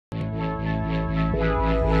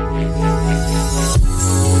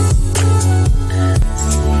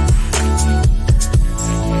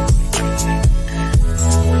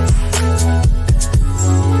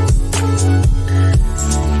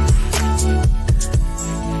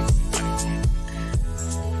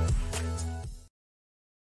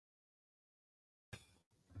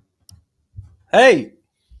Hey,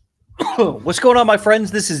 what's going on, my friends?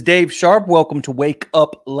 This is Dave Sharpe. Welcome to Wake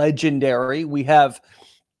Up Legendary. We have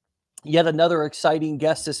yet another exciting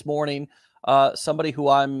guest this morning. Somebody who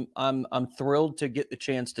I'm thrilled to get the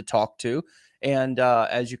chance to talk to. And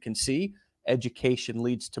as you can see, education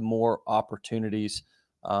leads to more opportunities.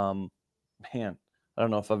 Man, I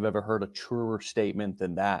don't know if I've ever heard a truer statement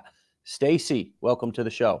than that. Stacy, welcome to the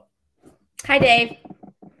show. Hi, Dave.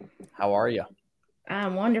 How are you?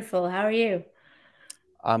 I'm wonderful. How are you?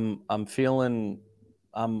 I'm feeling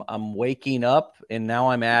I'm waking up, and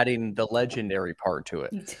now I'm adding the legendary part to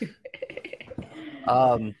it. You too.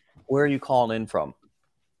 Where are you calling in from?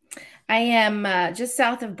 I am just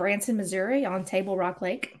south of Branson, Missouri, on Table Rock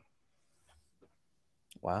Lake.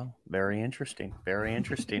 Wow, very interesting. Very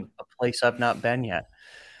interesting. A place I've not been yet.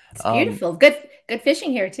 It's beautiful. Good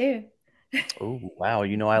fishing here too. Oh, wow.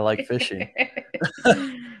 You know I like fishing.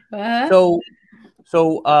 Uh-huh.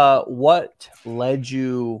 So what led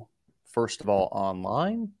you, first of all,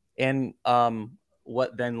 online, and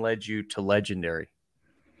what then led you to legendary?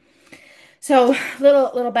 So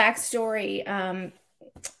little backstory.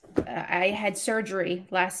 I had surgery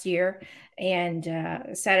last year and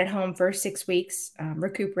sat at home for 6 weeks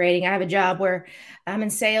recuperating. I have a job where I'm in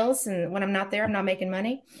sales, and when I'm not there, I'm not making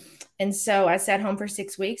money. And so I sat home for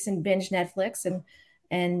 6 weeks and binged Netflix and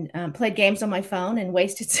played games on my phone and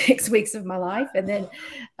wasted 6 weeks of my life. And then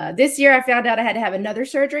this year I found out I had to have another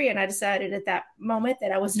surgery, and I decided at that moment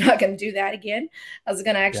that I was not going to do that again. I was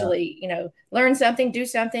going to actually, learn something, do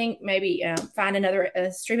something, maybe find another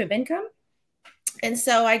stream of income. And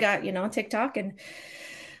so I got, on TikTok and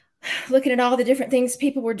looking at all the different things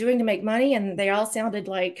people were doing to make money, and they all sounded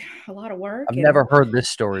like a lot of work. I've never heard this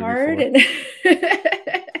story hard before.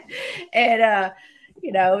 And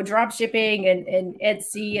drop shipping and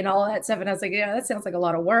Etsy and all that stuff. And I was like, yeah, that sounds like a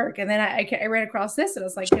lot of work. And then I ran across this, and I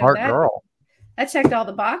was like, Smart girl. That checked all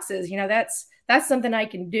the boxes. That's something I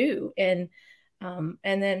can do. And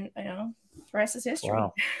then the rest is history.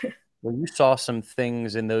 Wow. Well, you saw some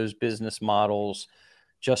things in those business models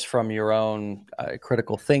just from your own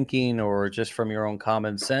critical thinking, or just from your own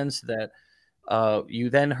common sense, that you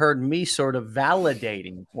then heard me sort of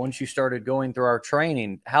validating once you started going through our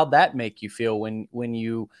training. How'd that make you feel when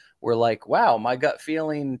you were like, wow, my gut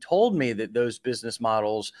feeling told me that those business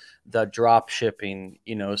models, the drop shipping,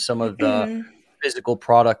 some of the physical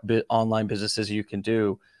product online businesses you can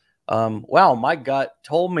do, wow, my gut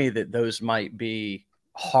told me that those might be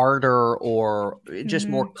harder or just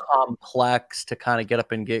more complex to kind of get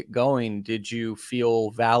up and get going. Did you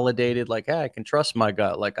feel validated, like, hey, I can trust my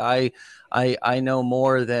gut, like I know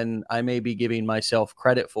more than I may be giving myself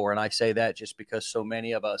credit for? And I say that just because so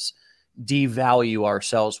many of us devalue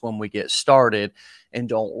ourselves when we get started and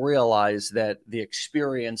don't realize that the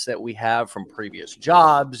experience that we have from previous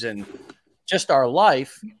jobs and just our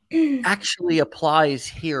life actually applies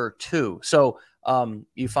here too. So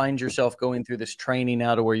you find yourself going through this training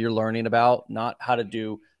now to where you're learning about not how to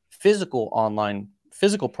do physical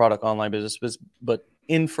product online businesses, but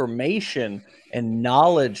information and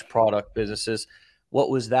knowledge product businesses. What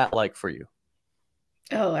was that like for you?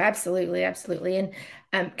 Oh, absolutely. Absolutely.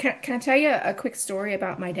 And can I tell you a quick story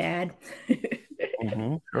about my dad?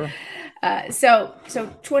 Sure. So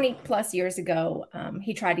 20 plus years ago,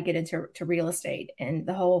 he tried to get into real estate and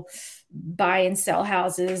the whole buy and sell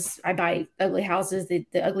houses. I buy ugly houses, the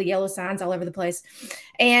ugly yellow signs all over the place.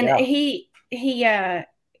 And I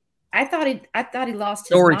thought he lost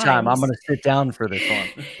his Story mind. time. I'm going to sit down for this one.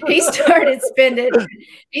 He started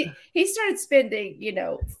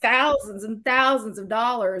spending, thousands and thousands of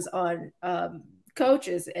dollars on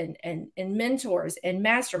coaches and mentors and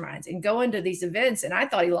masterminds and going to these events. And I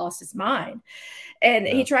thought he lost his mind. And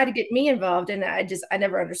he tried to get me involved. And I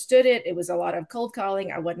never understood it. It was a lot of cold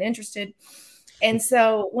calling. I wasn't interested. And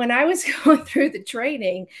so when I was going through the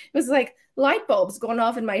training, it was like light bulbs going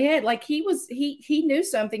off in my head. Like he knew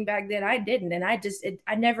something back then I didn't. And I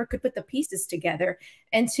never could put the pieces together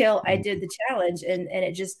until I did the challenge. And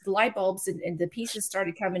it just, the light bulbs and the pieces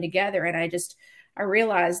started coming together. And I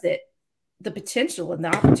realized that the potential and the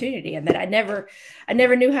opportunity, and that I never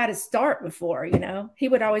knew how to start before. He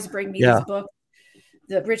would always bring me this book,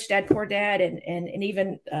 The Rich Dad, Poor Dad. And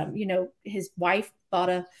even, his wife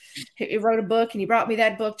he wrote a book, and he brought me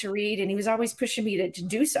that book to read. And he was always pushing me to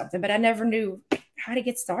do something, but I never knew how to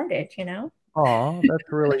get started, Oh,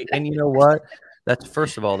 that's really, and you know what?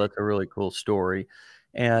 First of all, that's a really cool story.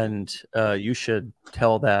 And you should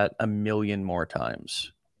tell that a million more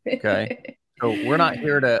times. Okay. So we're not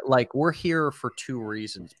here to, we're here for two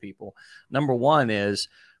reasons, people. Number one is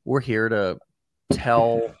we're here to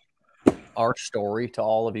tell our story to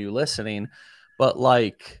all of you listening, but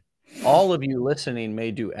all of you listening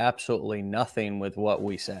may do absolutely nothing with what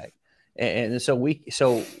we say. And so we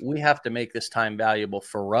have to make this time valuable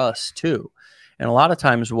for us too. And a lot of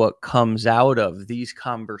times what comes out of these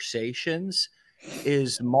conversations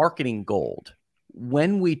is marketing gold.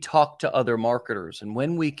 When we talk to other marketers and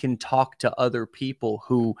when we can talk to other people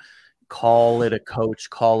who call it a coach,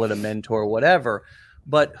 call it a mentor, whatever,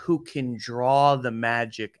 but who can draw the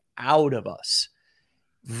magic out of us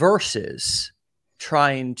versus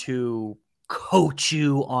trying to coach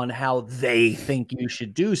you on how they think you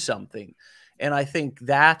should do something. And I think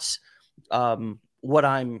that's what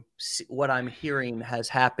I'm hearing has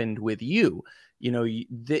happened with you. You know,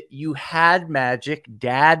 that you had magic.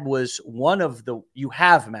 Dad was one of the, you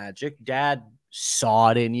have magic. Dad saw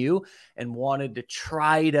it in you and wanted to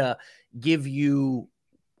try to give you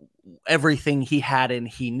everything he had and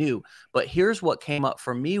he knew. But here's what came up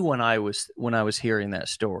for me when I was hearing that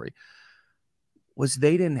story was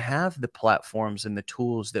they didn't have the platforms and the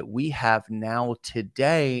tools that we have now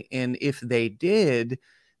today. And if they did,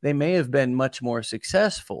 they may have been much more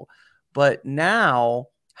successful. But now,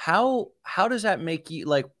 how does that make you,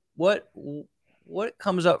 like, what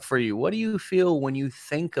comes up for you? What do you feel when you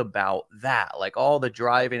think about that? Like all the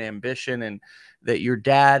drive and ambition and that your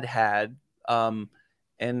dad had,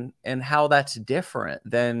 and how that's different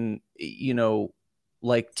than, you know,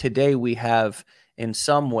 like today we have in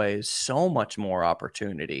some ways so much more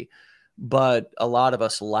opportunity, but a lot of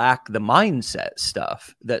us lack the mindset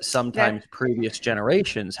stuff that sometimes previous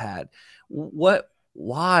generations had.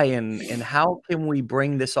 Why and how can we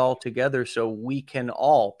bring this all together so we can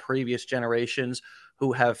all, previous generations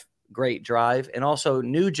who have great drive and also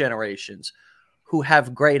new generations who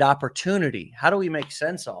have great opportunity? How do we make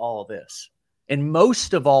sense of all of this? And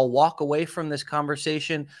most of all, walk away from this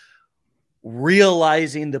conversation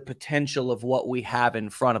realizing the potential of what we have in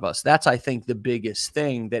front of us. That's, I think, the biggest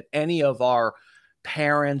thing that any of our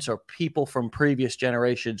parents or people from previous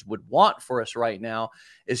generations would want for us right now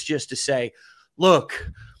is just to say,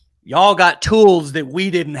 look, y'all got tools that we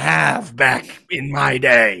didn't have back in my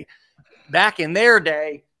day. Back in their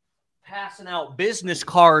day, passing out business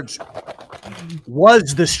cards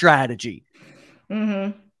was the strategy.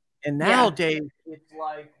 Mm-hmm. And nowadays, it's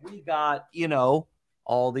like we got, you know,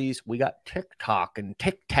 all these, we got TikTok and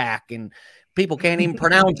TikTok and people can't even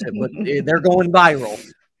pronounce it, but they're going viral.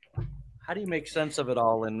 How do you make sense of it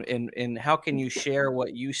all? And how can you share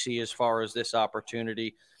what you see as far as this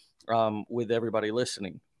opportunity with everybody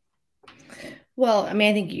listening? Well, I mean,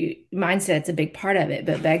 I think mindset's a big part of it,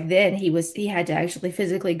 but back then he had to actually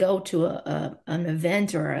physically go to an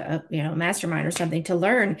event or a mastermind or something to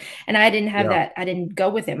learn. And I didn't have that. I didn't go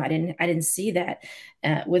with him. I didn't see that.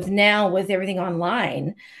 With everything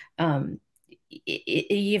online,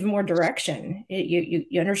 you have more direction.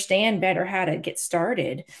 You understand better how to get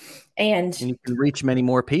started, and you can reach many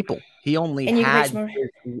more people. He only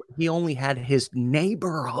had his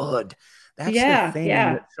neighborhood. That's the thing.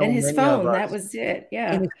 Yeah. And his phone, that was it.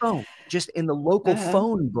 Yeah. And his phone, just in the local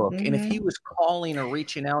phone book. And if he was calling or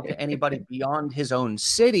reaching out to anybody beyond his own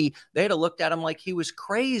city, they'd have looked at him like he was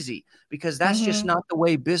crazy because that's just not the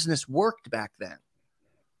way business worked back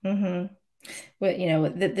then. Well, you know,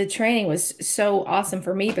 the training was so awesome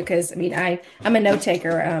for me because, I mean, I'm a note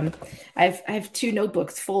taker. I have 2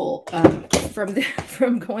 notebooks full from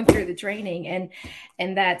going through the training,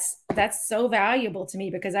 and that's so valuable to me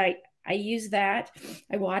because I use that.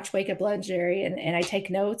 I watch Wake Up Legendary and I take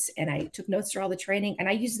notes, and I took notes through all the training, and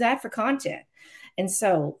I use that for content. And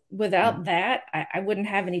so without that, I wouldn't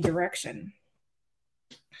have any direction.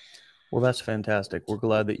 Well, that's fantastic. We're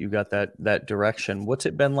glad that you got that direction. What's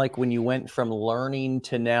it been like when you went from learning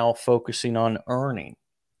to now focusing on earning?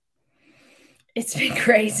 It's been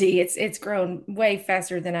crazy. It's grown way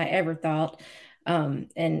faster than I ever thought.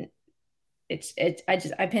 And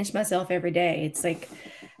I pinch myself every day. It's like,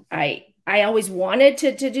 I always wanted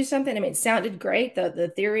to do something. I mean, it sounded great,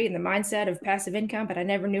 the theory and the mindset of passive income, but I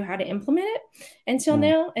never knew how to implement it until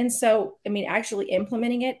now. And so, I mean, actually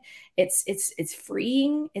implementing it, it's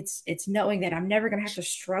freeing. It's knowing that I'm never going to have to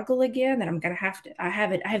struggle again, that I'm going to have to, I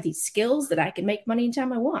have these skills that I can make money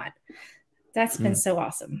anytime I want. That's been so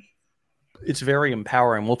awesome. It's very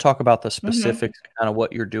empowering. We'll talk about the specifics, kind of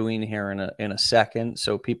what you're doing here in a second,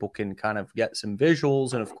 so people can kind of get some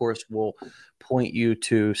visuals. And of course, we'll point you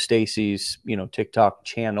to Stacy's, TikTok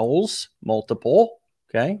channels, multiple.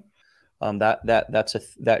 Okay,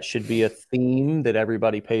 that should be a theme that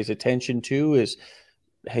everybody pays attention to. Is,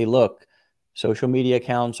 hey, look, social media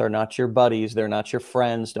accounts are not your buddies. They're not your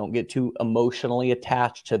friends. Don't get too emotionally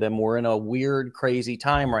attached to them. We're in a weird, crazy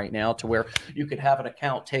time right now to where you could have an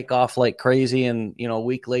account take off like crazy, and a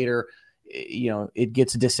week later it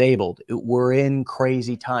gets disabled. We're in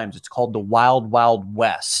crazy times. It's called the wild, wild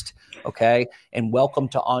west. Okay. And welcome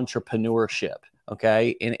to entrepreneurship.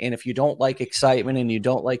 Okay. And if you don't like excitement and you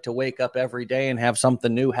don't like to wake up every day and have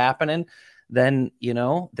something new happening, then,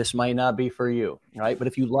 this might not be for you. Right. But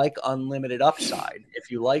if you like unlimited upside,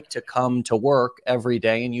 if you like to come to work every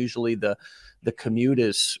day, and usually the commute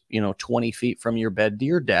is, 20 feet from your bed to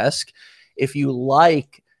your desk, if you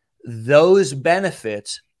like those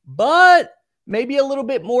benefits, but maybe a little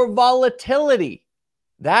bit more volatility,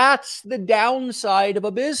 that's the downside of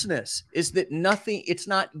a business, is that it's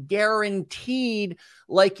not guaranteed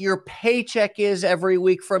like your paycheck is every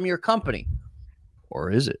week from your company.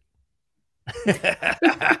 Or is it?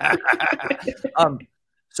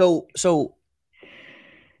 So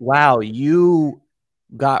wow, you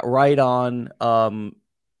got right on,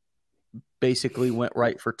 basically went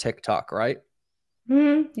right for TikTok, right?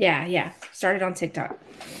 Yeah. Started on TikTok.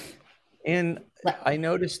 And I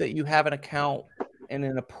noticed that you have an account and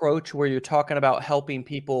an approach where you're talking about helping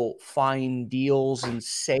people find deals and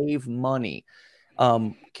save money.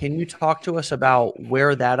 Can you talk to us about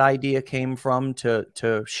where that idea came from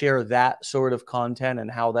to share that sort of content and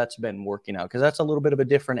how that's been working out? Because that's a little bit of a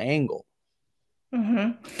different angle.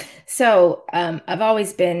 So I've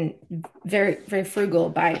always been very, very frugal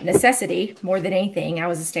by necessity more than anything. I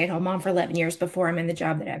was a stay-at-home mom for 11 years before I'm in the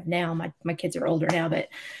job that I have now. My kids are older now, but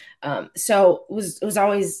so it was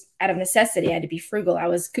always out of necessity. I had to be frugal. I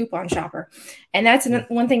was a coupon shopper. And that's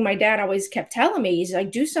one thing my dad always kept telling me. He's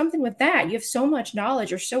like, do something with that. You have so much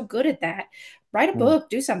knowledge. You're so good at that. Write a book,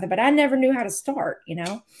 do something. But I never knew how to start,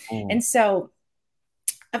 And so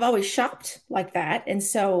I've always shopped like that. And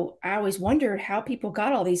so I always wondered how people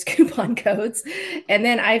got all these coupon codes. And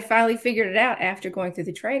then I finally figured it out after going through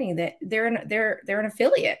the training that they're an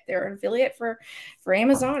affiliate. They're an affiliate for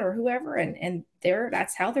Amazon or whoever. And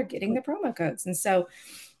that's how they're getting the promo codes. And so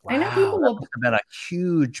wow, I know people will have been a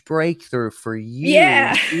huge breakthrough for you.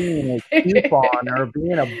 Yeah. Being a coupon or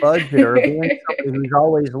being a budget or being somebody who's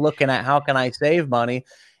always looking at how can I save money,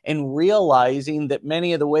 and realizing that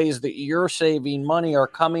many of the ways that you're saving money are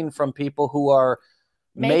coming from people who are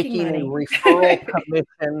making a referral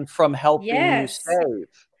commission from helping you save.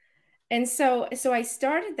 And so I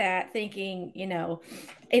started that thinking,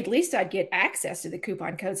 at least I'd get access to the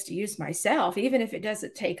coupon codes to use myself, even if it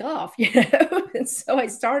doesn't take off, And so I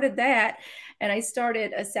started that, and I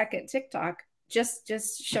started a second TikTok,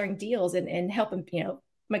 just showing deals and helping,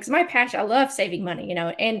 because my passion, I love saving money,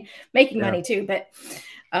 and making money too, but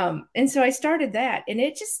and so I started that, and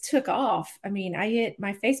it just took off. I mean,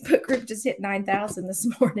 my Facebook group just hit 9,000 this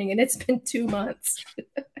morning, and it's been 2 months.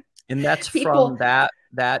 And that's from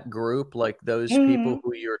that group, like those people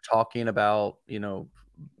who you're talking about,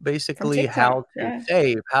 basically how to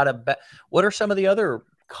save, what are some of the other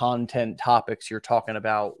content topics you're talking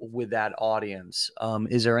about with that audience?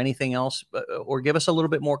 Is there anything else, or give us a little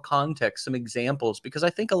bit more context, some examples, because I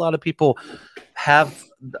think a lot of people have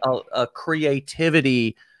a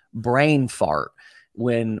creativity brain fart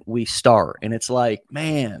when we start, and it's like,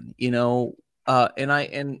 man,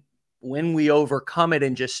 and when we overcome it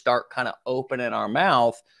and just start kind of opening our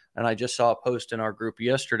mouth. And I just saw a post in our group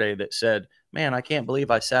yesterday that said, man, I can't believe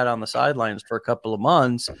I sat on the sidelines for a couple of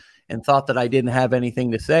months and thought that I didn't have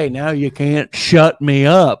anything to say. Now you can't shut me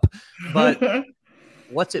up. But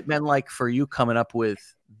what's it been like for you coming up with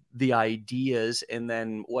the ideas? And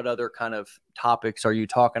then what other kind of topics are you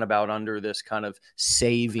talking about under this kind of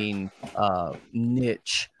saving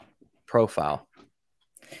niche profile?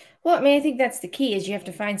 Well, I think that's the key, is you have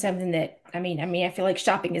to find something that, I feel like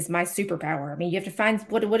shopping is my superpower. You have to find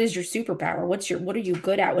what is your superpower? What are you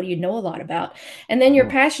good at? What do you know a lot about? And then you're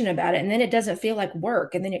passionate about it. And then it doesn't feel like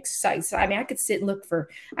work. And then it excites. I could sit and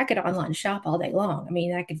I could online shop all day long.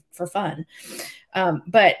 I could for fun.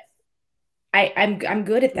 But I'm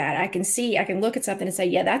good at that. I can look at something and say,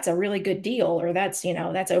 yeah, that's a really good deal, or that's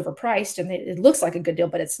overpriced and it looks like a good deal,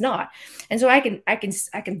 but it's not. And so I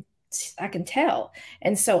can tell.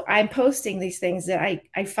 And so I'm posting these things that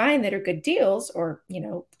I find that are good deals, or,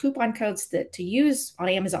 coupon codes to use on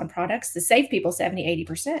Amazon products to save people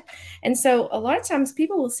 70-80%. And so a lot of times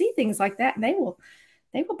people will see things like that, and they will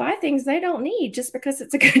buy things they don't need just because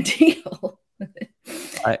it's a good deal.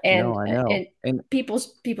 I know. And people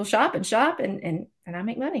shop and I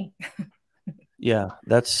make money. Yeah,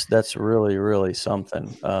 that's really, really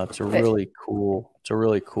something. It's a really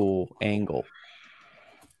cool angle.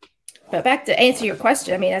 But back to answer your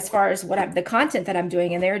question, as far as the content that I'm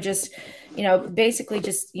doing, and they're just, basically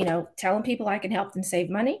just, telling people I can help them save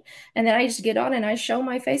money. And then I just get on and I show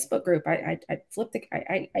my Facebook group. I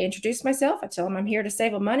introduce myself. I tell them I'm here to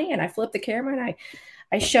save them money, and I flip the camera and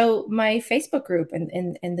I show my Facebook group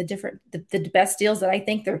and the different the best deals that I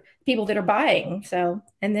think they're people that are buying. So,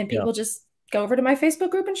 and then people just go over to my Facebook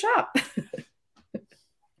group and shop.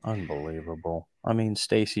 Unbelievable. I mean,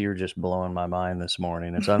 Stacy, you're just blowing my mind this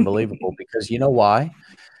morning. It's unbelievable because you know why?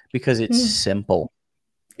 Because it's simple.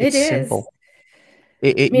 It's It is. simple. I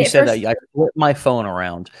mean, You at said that first, I flip my phone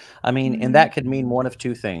around. I mean, and that could mean one of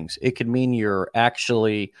two things. It could mean you're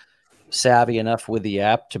actually savvy enough with the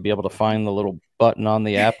app to be able to find the little button on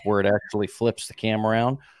the app where it actually flips the camera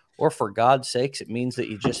around. Or for God's sakes, it means that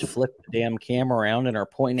you just flip the damn camera around and are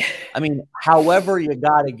pointing. I mean, however you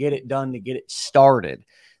got to get it done to get it started.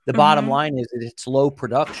 The bottom line is that it's low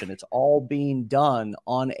production. It's all being done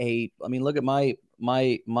on a, I mean, look at my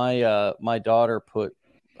daughter put,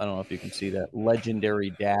 I don't know if you can see that, legendary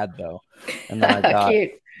dad though. And then I got,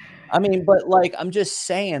 cute. I mean, but like, I'm just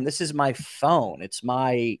saying, this is my phone. It's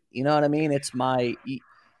my, you know what I mean?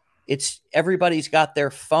 It's everybody's got their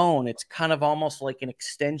phone. It's kind of almost like an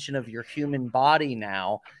extension of your human body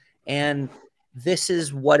now. And this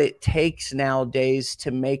is what it takes nowadays to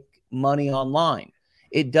make money online.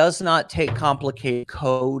 It does not take complicated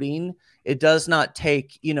coding. It does not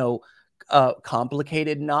take,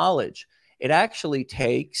 complicated knowledge. It actually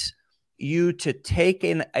takes you to take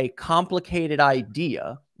in a complicated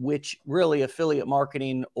idea, which really affiliate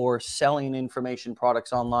marketing or selling information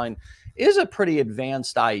products online is a pretty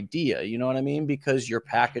advanced idea. You know what I mean? Because you're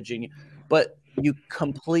packaging, but you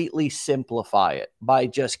completely simplify it by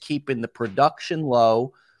just keeping the production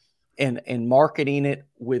low and marketing it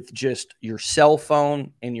with just your cell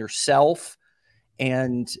phone and yourself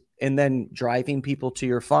and then driving people to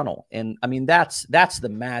your funnel. And I mean, that's the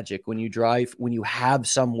magic when you have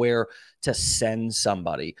somewhere to send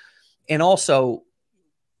somebody. And also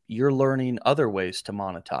you're learning other ways to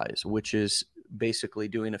monetize, which is basically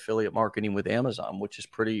doing affiliate marketing with Amazon, which is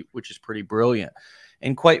pretty brilliant.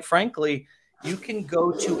 And quite frankly, you can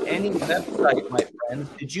go to any website, my friend.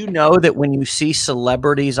 Did you know that when you see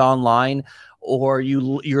celebrities online or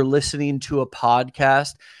you're listening to a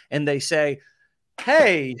podcast and they say,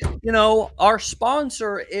 hey, our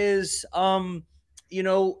sponsor is,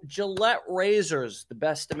 Gillette razors, the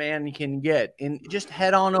best a man can get. And just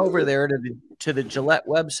head on over there to the Gillette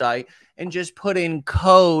website and just put in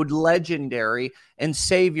code legendary and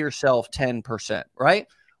save yourself 10%, right?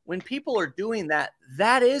 When people are doing that,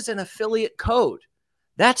 that is an affiliate code.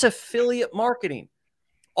 That's affiliate marketing.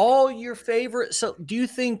 All your favorite. So do you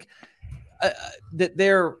think that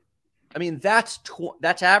they're, I mean, that's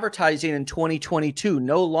advertising in 2022.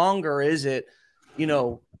 No longer is it,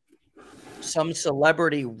 some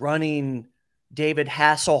celebrity running, David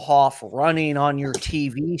Hasselhoff running on your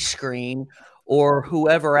TV screen, or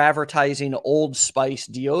whoever advertising Old Spice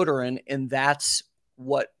deodorant, and that's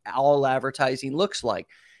what all advertising looks like.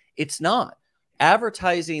 It's not.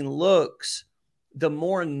 Advertising looks, the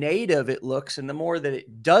more native it looks and the more that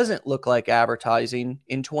it doesn't look like advertising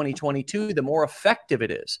in 2022, the more effective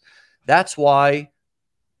it is. That's why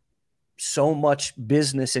so much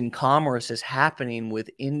business and commerce is happening with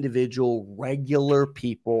individual regular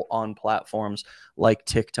people on platforms like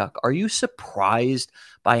TikTok. Are you surprised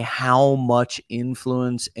by how much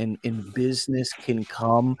influence and business can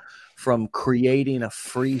come from creating a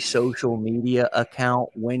free social media account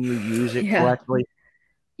when you use it correctly?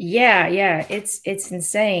 Yeah. It's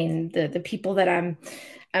insane. The people that I'm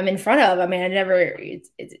in front of. I mean,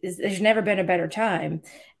 there's never been a better time.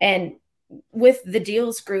 And with the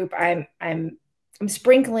deals group, I'm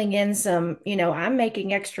sprinkling in some, I'm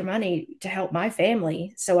making extra money to help my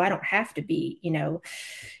family, so I don't have to be,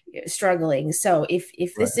 struggling. So if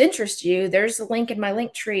this interests you, there's a link in my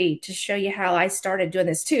link tree to show you how I started doing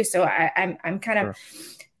this too. So I'm kind of,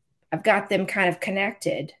 I've got them kind of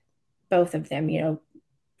connected, both of them,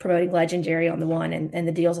 promoting legendary on the one and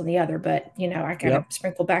the deals on the other. But, I kind of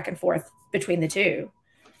sprinkle back and forth between the two.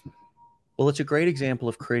 Well, it's a great example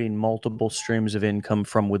of creating multiple streams of income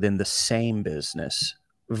from within the same business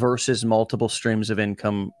versus multiple streams of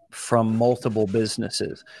income from multiple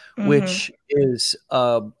businesses, which is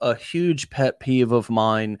a huge pet peeve of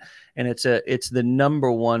mine. And it's the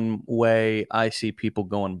number one way I see people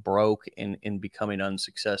going broke and becoming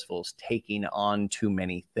unsuccessful is taking on too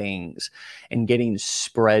many things and getting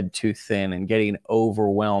spread too thin and getting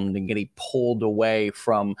overwhelmed and getting pulled away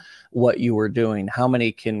from what you were doing. How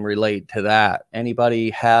many can relate to that? Anybody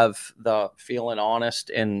have the feeling honest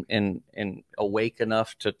and awake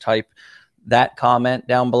enough to type that comment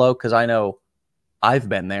down below? Because I know I've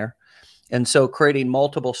been there. And so creating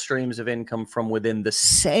multiple streams of income from within the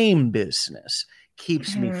same business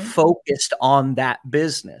keeps me focused on that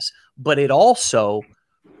business. But it also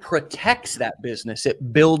protects that business.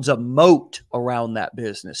 It builds a moat around that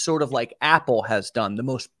business, sort of like Apple has done, the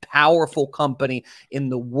most powerful company in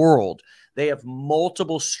the world. They have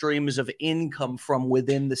multiple streams of income from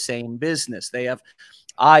within the same business. They have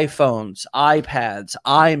iPhones, iPads,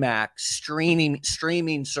 iMacs,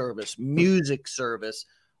 streaming service, music service,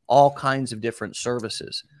 all kinds of different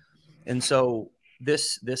services. And so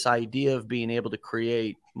this idea of being able to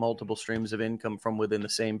create multiple streams of income from within the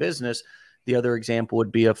same business, the other example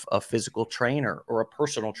would be a physical trainer or a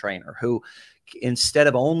personal trainer who, instead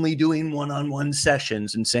of only doing one-on-one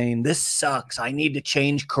sessions and saying, this sucks, I need to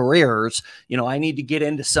change careers, you know, I need to get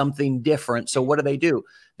into something different. So what do?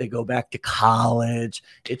 They go back to college.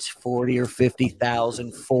 It's 40 or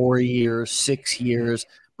 50,000, 4 years, 6 years.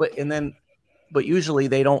 But usually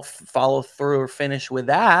they don't follow through or finish with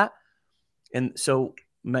that. And so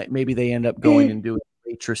maybe they end up going and doing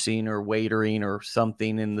waitressing or waitering or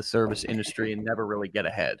something in the service industry and never really get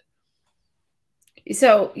ahead.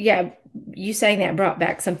 So yeah, you saying that brought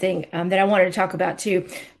back something that I wanted to talk about too.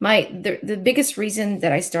 The biggest reason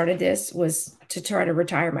that I started this was to try to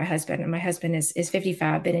retire my husband. And my husband is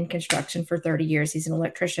 55, been in construction for 30 years. He's an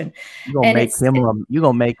electrician. You're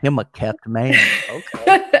gonna make him a kept man.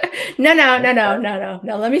 Okay. No.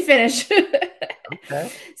 Let me finish.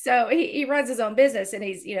 Okay. So he runs his own business, and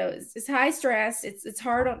he's, you know, it's high stress. It's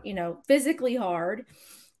hard on, you know, physically hard.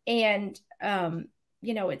 And,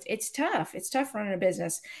 you know, it's tough. It's tough running a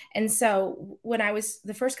business. And so when I was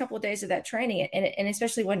the first couple of days of that training, and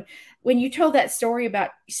especially when you told that story about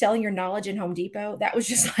selling your knowledge in Home Depot, that was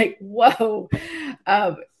just like, whoa.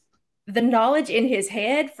 The knowledge in his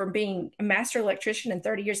head from being a master electrician and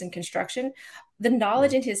 30 years in construction, the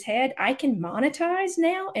knowledge in his head, I can monetize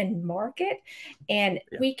now and market, and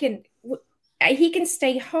he can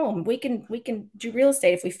stay home. We can do real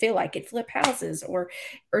estate if we feel like it, flip houses, or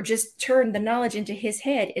just turn the knowledge into his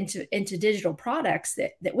head into digital products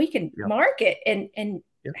that we can market and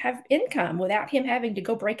have income without him having to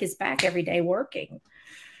go break his back every day working.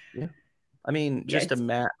 Yeah. I mean, just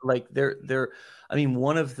like I mean,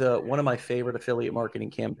 one of my favorite affiliate marketing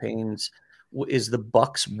campaigns is the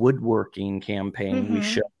Bucks Woodworking campaign. We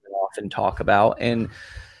show and often talk about, and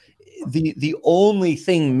the only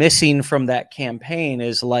thing missing from that campaign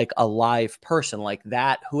is like a live person, like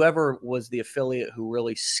that. Whoever was the affiliate who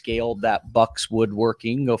really scaled that Bucks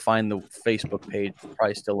Woodworking, go find the Facebook page,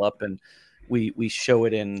 probably still up, and we show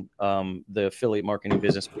it in the affiliate marketing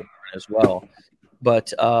business as well.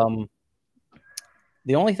 But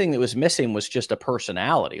the only thing that was missing was just a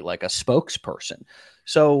personality, like a spokesperson.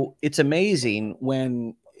 So it's amazing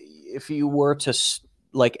if you were to,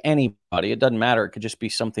 like anybody, it doesn't matter. It could just be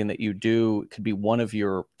something that you do. It could be one of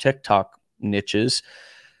your TikTok niches.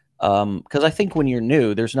 Because I think when you're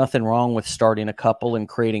new, there's nothing wrong with starting a couple and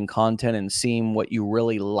creating content and seeing what you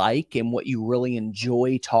really like and what you really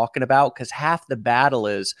enjoy talking about. Because half the battle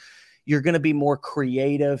is you're going to be more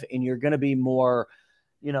creative and you're going to be more,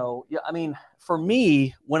 you know, I mean, for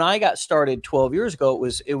me, when I got started 12 years ago,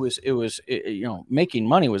 it was, you know, making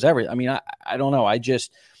money was everything. I mean, I don't know.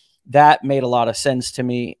 That made a lot of sense to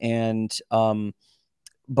me. And,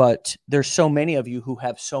 but there's so many of you who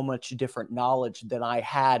have so much different knowledge than I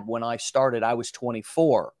had when I started. I was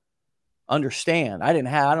 24. Understand. I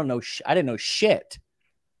didn't know shit.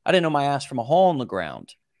 I didn't know my ass from a hole in the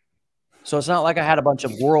ground. So it's not like I had a bunch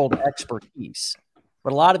of world expertise.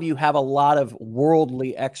 But a lot of you have a lot of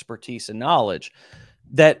worldly expertise and knowledge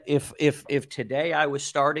that if today I was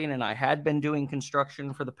starting and I had been doing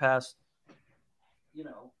construction for the past, you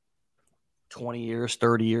know, 20 years,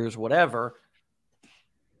 30 years, whatever,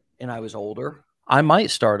 and I was older, I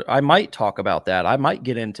might talk about that. I might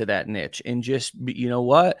get into that niche and just, you know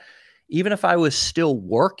what? Even if I was still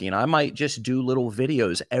working, I might just do little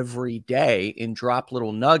videos every day and drop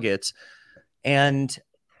little nuggets. And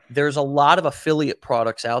there's a lot of affiliate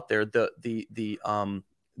products out there. The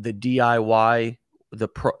DIY,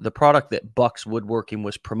 the product that Bucks Woodworking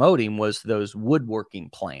was promoting was those woodworking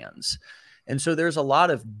plans. And so there's a lot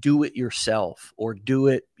of do it yourself or do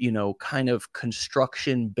it, you know, kind of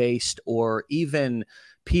construction based, or even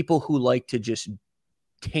people who like to just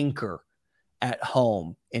tinker at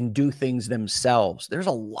home and do things themselves. There's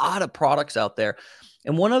a lot of products out there.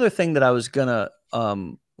 And one other thing that I was gonna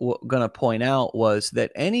point out was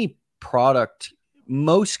that any product,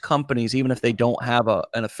 most companies, even if they don't have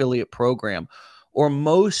an affiliate program, or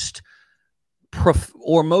most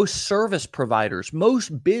service providers,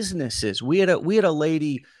 most businesses, we had a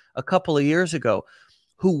lady a couple of years ago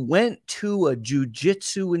who went to a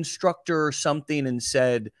jujitsu instructor or something and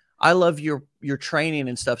said, I love your training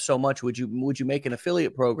and stuff so much. Would you make an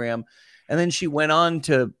affiliate program? And then she went on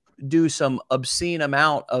to do some obscene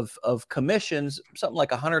amount of commissions, something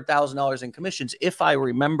like $100,000 in commissions, if I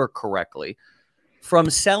remember correctly, from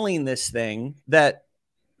selling this thing that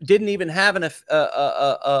didn't even have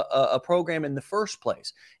a program in the first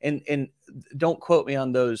place. And don't quote me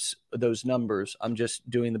on those numbers. I'm just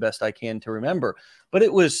doing the best I can to remember, but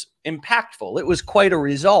it was impactful. It was quite a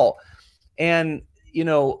result. And, you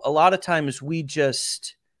know, a lot of times we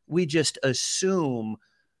just assume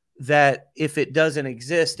that if it doesn't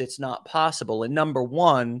exist, it's not possible. And number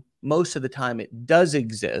one, most of the time it does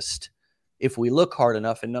exist if we look hard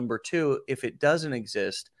enough. And number two, if it doesn't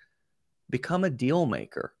exist, become a deal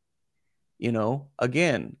maker. You know,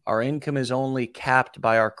 again, our income is only capped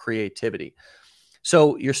by our creativity.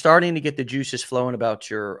 So you're starting to get the juices flowing about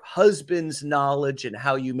your husband's knowledge and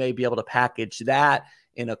how you may be able to package that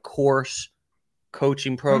in a course,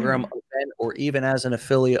 coaching program, event, or even as an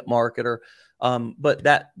affiliate marketer. But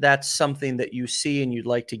that's something that you see and you'd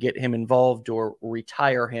like to get him involved or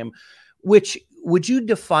retire him. Which, would you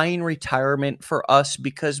define retirement for us?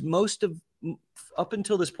 Because most of, up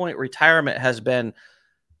until this point, retirement has been,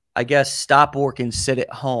 I guess, stop work and sit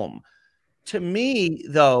at home. To me,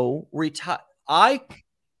 though, I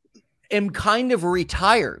am kind of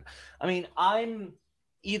retired. I mean, I'm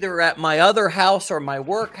either at my other house or my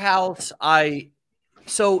work house.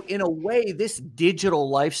 So in a way, this digital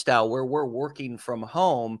lifestyle where we're working from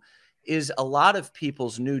home is a lot of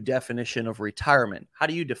people's new definition of retirement. How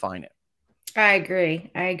do you define it? I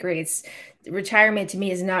agree. It's retirement to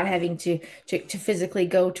me is not having to physically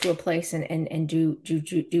go to a place and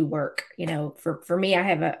do work. You know, for me,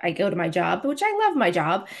 I go to my job, which I love my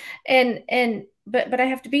job, but I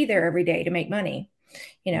have to be there every day to make money.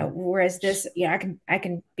 You know, whereas this, yeah, I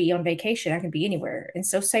can be on vacation, I can be anywhere. And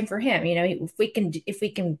so same for him, you know, if we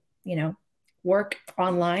can, you know, work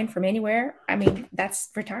online from anywhere, I mean, that's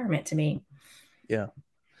retirement to me. Yeah.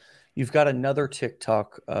 You've got another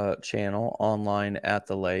TikTok channel, Online at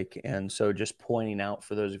the Lake. And so just pointing out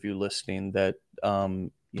for those of you listening that, you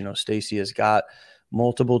know, Stacy has got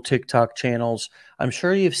multiple TikTok channels. I'm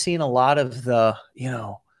sure you've seen a lot of the, you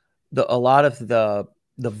know, the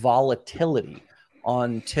volatility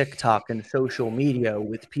on TikTok and social media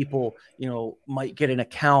with people, you know, might get an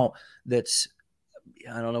account that's,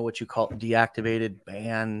 I don't know what you call it, deactivated,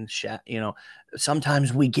 banned, you know,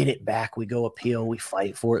 sometimes we get it back. We go appeal, we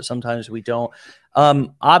fight for it. Sometimes we don't.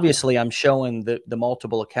 Obviously I'm showing the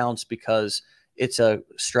multiple accounts because it's a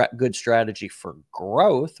good strategy for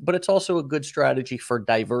growth, but it's also a good strategy for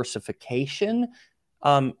diversification.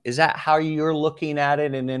 Is that how you're looking at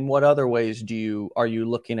it? And in what other ways are you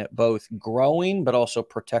looking at both growing, but also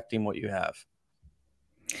protecting what you have?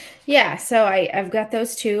 Yeah, so I've got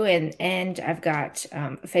those two, and I've got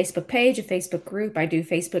a Facebook page, a Facebook group. I do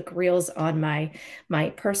Facebook Reels on my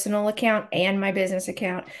personal account and my business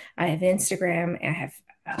account. I have Instagram. I have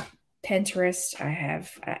Pinterest. I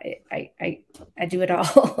do it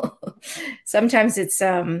all. Sometimes it's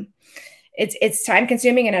time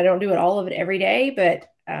consuming, and I don't do all of it every day. But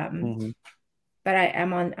I'm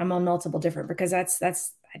on multiple different, because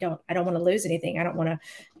that's. I don't want to lose anything. I don't want to,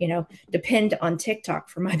 you know, depend on TikTok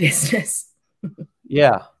for my business.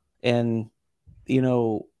 Yeah. And, you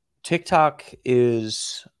know, TikTok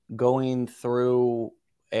is going through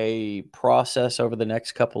a process over the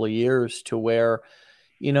next couple of years to where,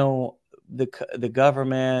 you know, the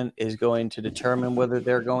government is going to determine whether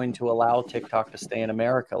they're going to allow TikTok to stay in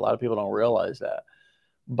America. A lot of people don't realize that.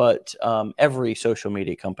 But every social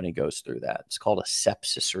media company goes through that. It's called a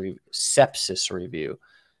sepsis review.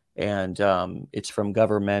 And it's from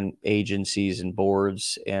government agencies and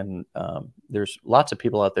boards. And there's lots of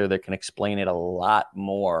people out there that can explain it a lot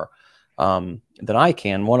more than I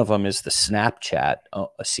can. One of them is the Snapchat a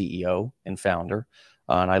CEO and founder.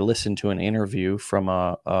 And I listened to an interview from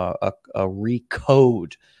a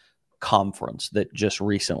Recode conference that just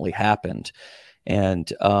recently happened.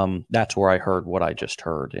 And that's where I heard what I just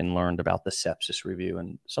heard and learned about the sepsis review.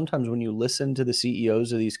 And sometimes when you listen to the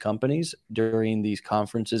CEOs of these companies during these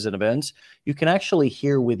conferences and events, you can actually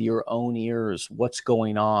hear with your own ears what's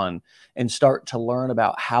going on and start to learn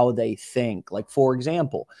about how they think. Like, for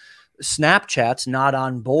example, Snapchat's not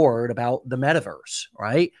on board about the metaverse,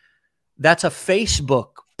 right? That's a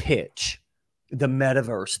Facebook pitch, the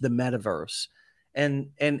metaverse. And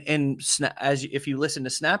if you listen to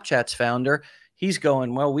Snapchat's founder, he's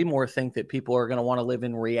going, well, we more think that people are going to want to live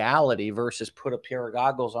in reality versus put a pair of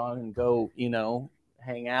goggles on and go, you know,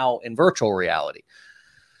 hang out in virtual reality.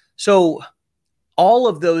 So all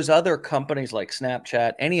of those other companies like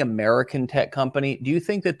Snapchat, any American tech company, do you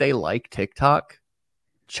think that they like TikTok?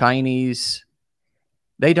 Chinese,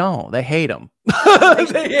 they don't. They hate them.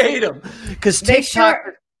 They hate them because TikTok.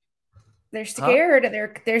 They're scared.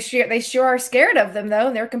 They sure are scared of them though,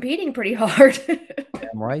 and they're competing pretty hard. Damn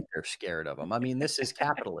right they're scared of them. I mean, this is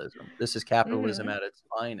capitalism. This is capitalism Mhm. at its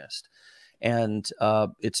finest, and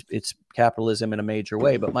it's capitalism in a major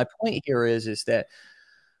way. But my point here is that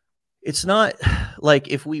it's not like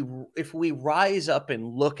if we rise up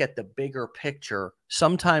and look at the bigger picture,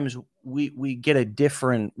 sometimes we get a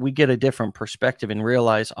different perspective and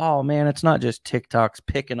realize, oh man, it's not just TikTok's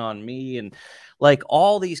picking on me, and like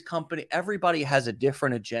all these company, everybody has a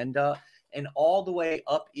different agenda, and all the way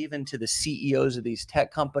up even to the CEOs of these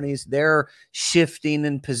tech companies, they're shifting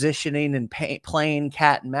and positioning and playing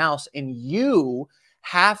cat and mouse, and you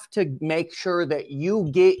have to make sure that you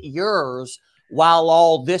get yours while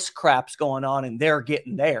all this crap's going on and they're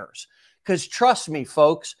getting theirs. Because trust me,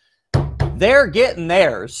 folks, they're getting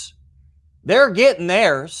theirs. They're getting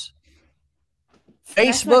theirs.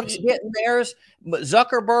 Facebook's getting theirs. But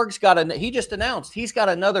Zuckerberg's he just announced he's got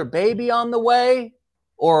another baby on the way,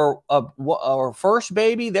 or first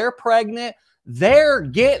baby. They're pregnant. They're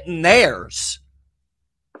getting theirs.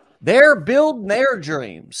 They're building their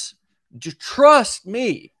dreams. Just trust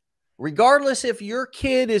me. Regardless if your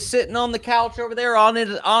kid is sitting on the couch over there on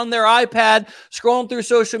their iPad, scrolling through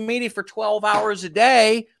social media for 12 hours a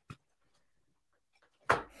day.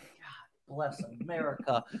 God bless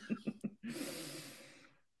America.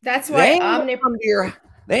 That's why they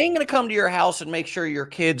ain't gonna come to your house and make sure your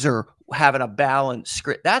kids are having a balanced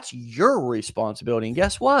script. That's your responsibility. And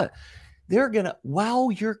guess what? They're gonna,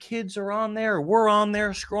 while your kids are on there, we're on there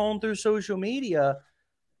scrolling through social media,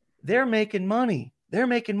 they're making money. They're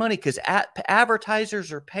making money because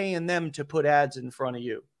advertisers are paying them to put ads in front of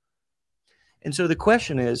you. And so the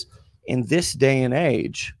question is, in this day and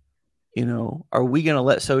age, are we going to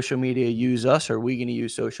let social media use us, or are we going to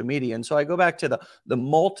use social media? And so I go back to the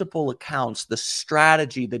multiple accounts, the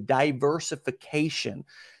strategy, the diversification.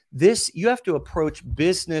 You have to approach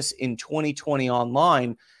business in 2020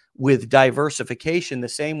 online with diversification the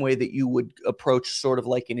same way that you would approach sort of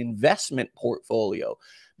like an investment portfolio.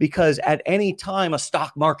 Because at any time, a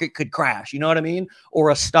stock market could crash, you know what I mean? Or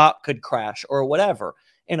a stock could crash or whatever.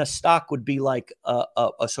 And a stock would be like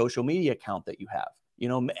a social media account that you have.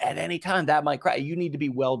 At any time that might crash. You need to be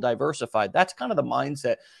well diversified. That's kind of the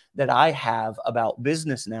mindset that I have about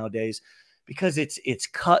business nowadays, because it's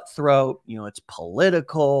cutthroat, it's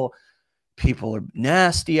political. People are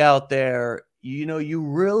nasty out there. You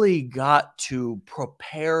really got to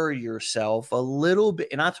prepare yourself a little bit.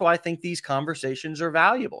 And that's why I think these conversations are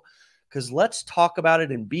valuable, because let's talk about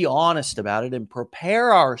it and be honest about it and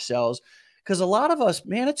prepare ourselves. Because a lot of us,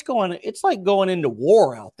 man, it's like going into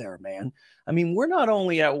war out there, man. I mean, we're not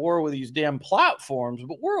only at war with these damn platforms,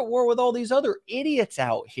 but we're at war with all these other idiots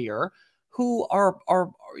out here who are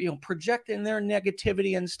projecting their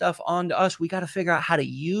negativity and stuff onto us. We got to figure out how to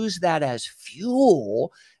use that as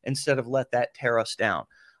fuel instead of let that tear us down.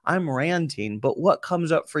 I'm ranting, but what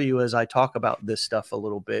comes up for you as I talk about this stuff a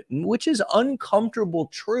little bit, which is uncomfortable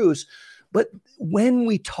truths, but when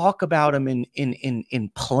we talk about them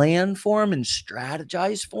in plan form and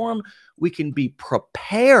strategize form, we can be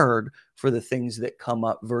prepared for the things that come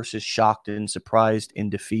up versus shocked and surprised and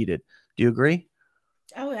defeated. Do you agree?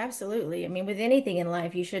 Oh, absolutely. I mean, with anything in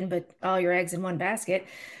life, you shouldn't put all your eggs in one basket.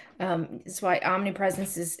 That's why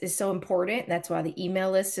omnipresence is so important. That's why the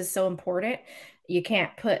email list is so important. You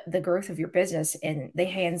can't put the growth of your business in the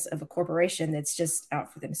hands of a corporation that's just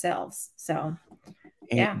out for themselves. So,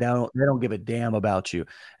 yeah. They don't give a damn about you.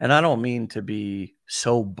 And I don't mean to be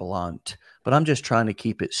so blunt, but I'm just trying to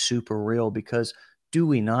keep it super real, because do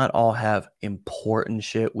we not all have important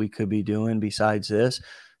shit we could be doing besides this?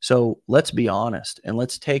 So let's be honest, and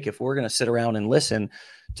if we're going to sit around and listen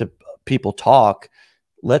to people talk,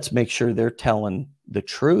 let's make sure they're telling the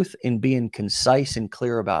truth and being concise and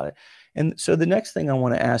clear about it. And so the next thing I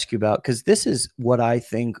want to ask you about, because this is what I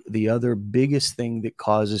think the other biggest thing that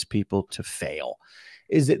causes people to fail,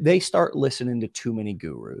 is that they start listening to too many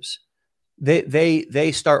gurus.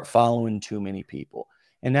 They start following too many people.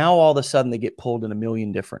 And now all of a sudden they get pulled in a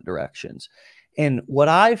million different directions. And what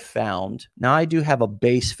I've found, now I do have a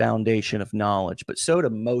base foundation of knowledge, but so do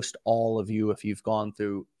most all of you if you've gone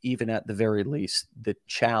through, even at the very least, the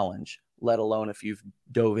challenge, let alone if you've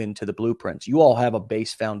dove into the blueprints. You all have a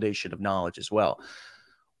base foundation of knowledge as well.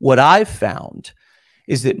 What I've found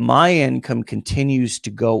is that my income continues to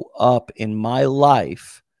go up in my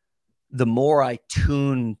life the more I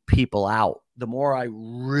tune people out, the more I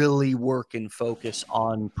really work and focus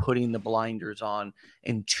on putting the blinders on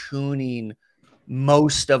and tuning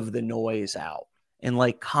most of the noise out, and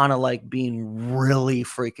kind of like being really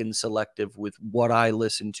freaking selective with what I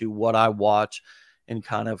listen to, what I watch, and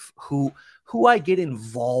kind of who who I get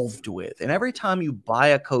involved with. And every time you buy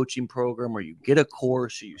a coaching program or you get a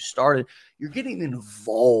course or you start it, you're getting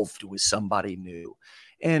involved with somebody new.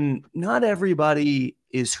 And not everybody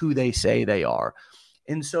is who they say they are.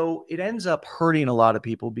 And so it ends up hurting a lot of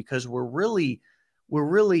people because we're really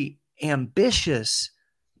ambitious,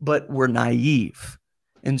 but we're naive.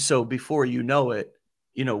 And so before you know it,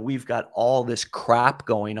 we've got all this crap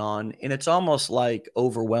going on, and it's almost like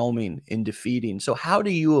overwhelming and defeating. So how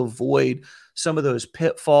do you avoid some of those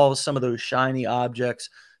pitfalls, some of those shiny objects,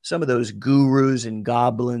 some of those gurus and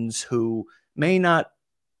goblins who may not,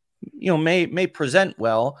 may present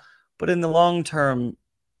well, but in the long term,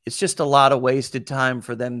 it's just a lot of wasted time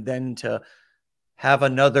for them then to have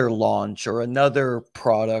another launch or another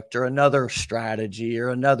product or another strategy or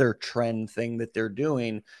another trend thing that they're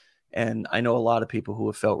doing. And I know a lot of people who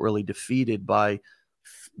have felt really defeated by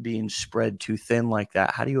being spread too thin like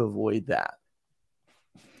that. How do you avoid that?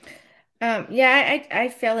 Yeah, I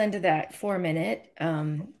fell into that for a minute.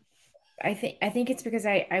 I think it's because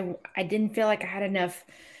I didn't feel like I had enough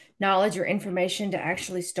knowledge or information to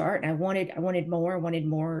actually start, and I wanted more, I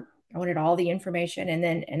wanted all the information,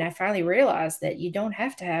 and I finally realized that you don't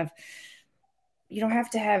have to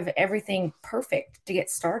have everything perfect to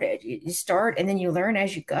get started. You start and then you learn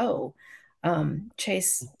as you go.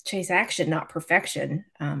 Chase action, not perfection.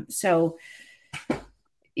 So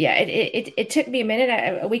yeah, it took me a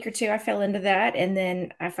minute, a week or two. I fell into that, and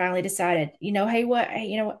then I finally decided,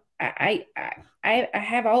 hey, I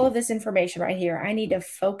have all of this information right here. I need to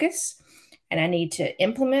focus, and I need to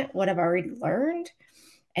implement what I've already learned,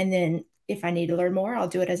 and then if I need to learn more, I'll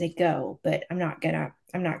do it as I go. But I'm not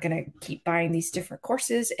gonna keep buying these different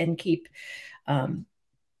courses and keep.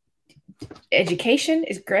 Education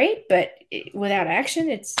is great, but without action,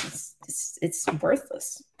 it's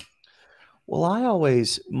worthless. Well,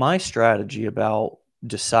 my strategy about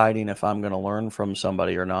deciding if I'm going to learn from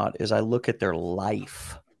somebody or not is I look at their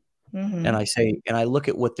life, and I look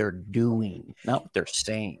at what they're doing, not what they're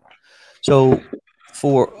saying. So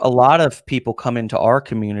for a lot of people come into our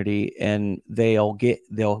community and they'll get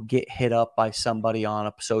hit up by somebody on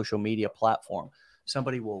a social media platform.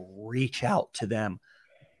 Somebody will reach out to them.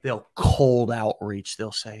 They'll cold outreach.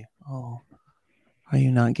 They'll say, "Oh, are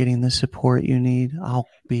you not getting the support you need? I'll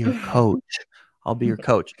be your coach. I'll be your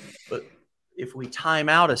coach." But if we time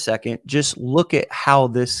out a second, just look at how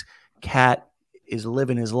this cat is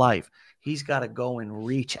living his life. He's got to go and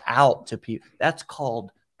reach out to people. That's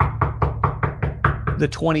called the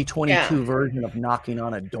 2022 version of knocking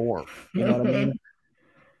on a door. You know what I mean?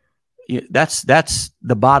 That's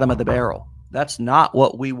the bottom of the barrel. That's not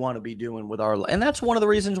what we want to be doing with our life. And that's one of the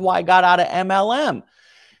reasons why I got out of MLM.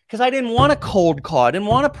 Because I didn't want to cold call. I didn't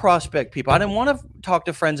want to prospect people. I didn't want to talk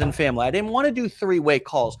to friends and family. I didn't want to do three-way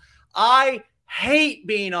calls. I hate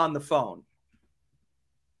being on the phone.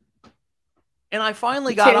 And I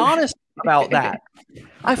finally got honest about that.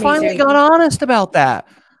 I finally got honest about that.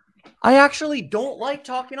 I actually don't like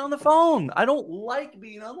talking on the phone. I don't like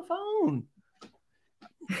being on the phone.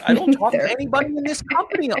 I don't talk to anybody in this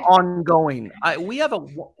company ongoing.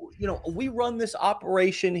 We run this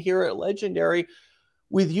operation here at Legendary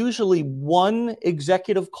with usually one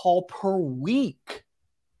executive call per week.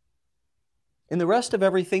 And the rest of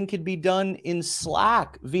everything could be done in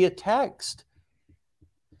Slack via text.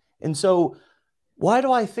 And so why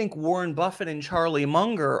do I think Warren Buffett and Charlie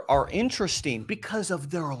Munger are interesting? Because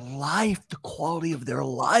of their life, the quality of their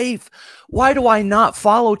life. Why do I not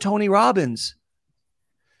follow Tony Robbins?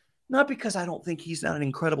 Not because I don't think he's not an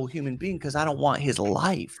incredible human being, because I don't want his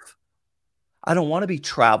life. I don't want to be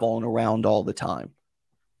traveling around all the time.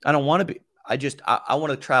 I don't want to be, I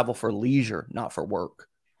want to travel for leisure, not for work.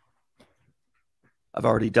 I've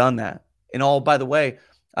already done that. And by the way,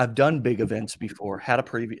 I've done big events before, had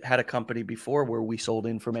a company before where we sold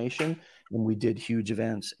information and we did huge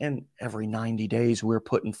events. And every 90 days, we were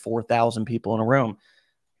putting 4,000 people in a room.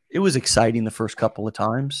 It was exciting the first couple of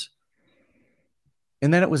times.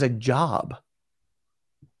 And then it was a job.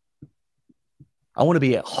 I want to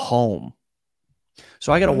be at home.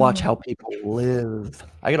 So I got to watch how people live.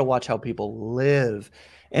 I got to watch how people live.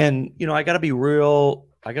 And, I got to be real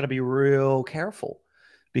careful,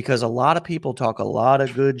 because a lot of people talk a lot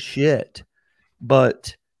of good shit,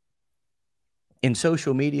 but in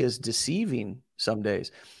social media is deceiving some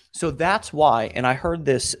days. So that's why, and I heard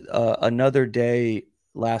this another day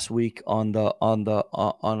last week on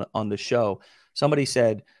the show. Somebody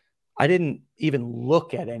said, I didn't even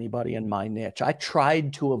look at anybody in my niche. I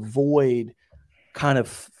tried to avoid kind of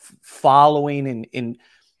following. And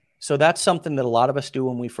so that's something that a lot of us do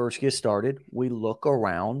when we first get started. We look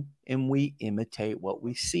around and we imitate what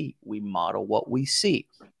we see. We model what we see.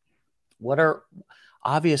 what are,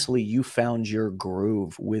 obviously you found your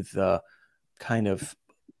groove with the kind of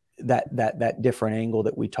that different angle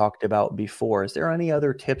that we talked about before. Is there any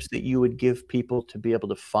other tips that you would give people to be able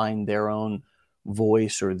to find their own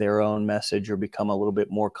voice or their own message, or become a little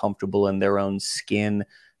bit more comfortable in their own skin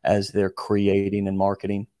as they're creating and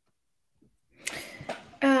marketing?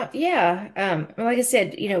 Yeah. Like I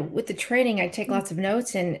said, with the training, I take lots of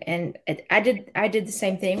notes, and I did the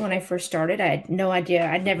same thing when I first started. I had no idea.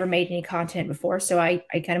 I'd never made any content before, so I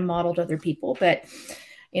kind of modeled other people, but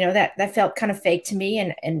that felt kind of fake to me.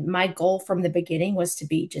 And my goal from the beginning was to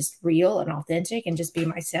be just real and authentic and just be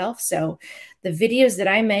myself. So the videos that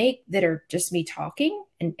I make that are just me talking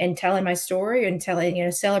and telling my story and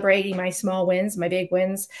telling, celebrating my small wins, my big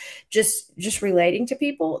wins, just relating to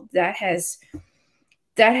people, that has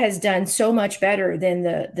done so much better than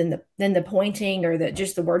the pointing or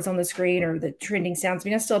just the words on the screen or the trending sounds. I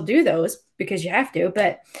mean, I still do those because you have to,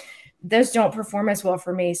 but those don't perform as well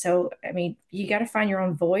for me. So, I mean, you got to find your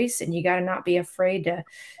own voice, and you got to not be afraid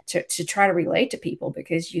to try to relate to people,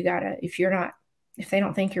 because you got to, if they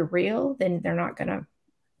don't think you're real, then they're not going to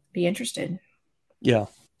be interested. Yeah.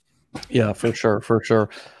 Yeah, for sure. For sure.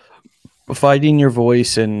 Finding your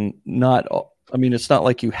voice, and not, I mean, it's not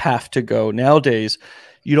like you have to go nowadays.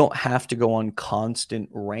 You don't have to go on constant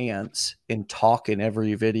rants and talk in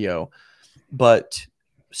every video, but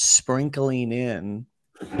sprinkling in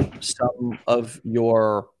some of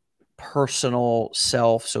your personal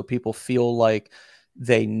self so people feel like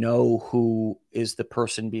they know who is the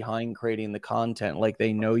person behind creating the content, like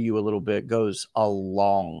they know you a little bit, goes a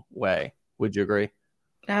long way. Would you agree?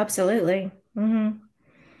 Absolutely. Mm-hmm.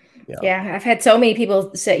 Yeah. Yeah, I've had so many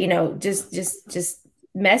people say, just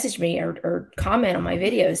message me or comment on my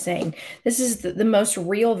videos saying, this is the most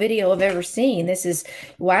real video I've ever seen. This is,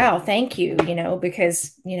 wow, thank you,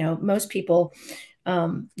 because, most people,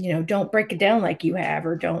 don't break it down like you have,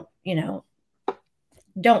 or don't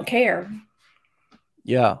care.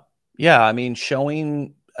 Yeah. Yeah. I mean,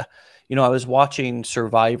 showing, I was watching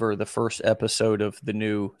Survivor, the first episode of the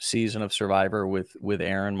new season of Survivor with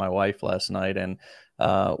Erin, my wife, last night. And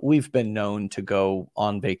we've been known to go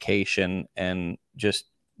on vacation and just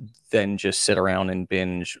sit around and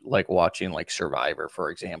binge, like watching like Survivor,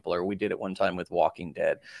 for example, or we did it one time with Walking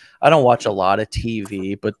Dead. I don't watch a lot of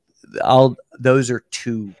TV, but those are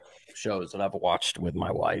two shows that I've watched with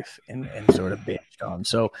my wife and sort of binged on.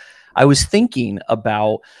 So I was thinking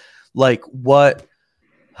about like what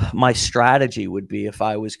my strategy would be if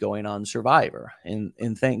I was going on Survivor, and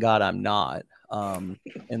thank God I'm not.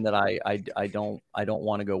 And that I don't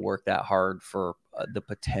want to go work that hard for the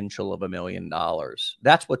potential of $1 million.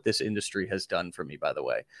 That's what this industry has done for me, by the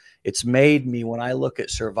way. It's made me, when I look at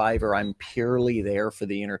Survivor, I'm purely there for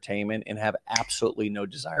the entertainment and have absolutely no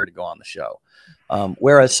desire to go on the show.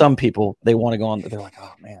 Whereas some people, they want to go on, they're like,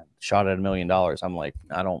 oh man, shot at $1 million. I'm like,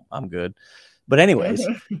 I'm good. But anyways,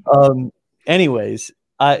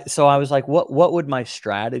 so I was like, what would my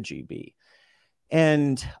strategy be?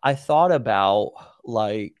 And I thought about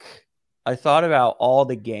all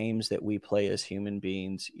the games that we play as human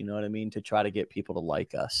beings, you know what I mean, to try to get people to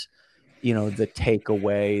like us. The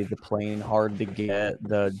takeaway, the playing hard to get,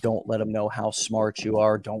 the don't let them know how smart you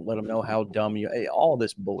are, don't let them know how dumb you are, all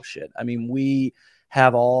this bullshit. I mean, we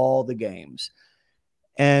have all the games.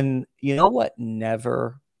 And you know what?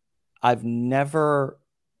 I've never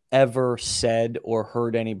ever said or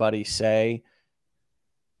heard anybody say,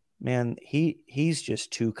 man, he's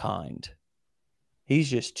just too kind.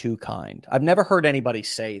 He's just too kind. I've never heard anybody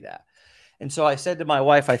say that. And so I said to my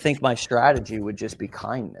wife, I think my strategy would just be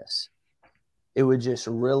kindness. It would just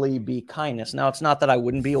really be kindness. Now, it's not that I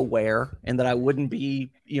wouldn't be aware and that I wouldn't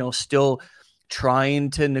be, still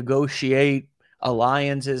trying to negotiate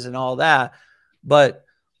alliances and all that, but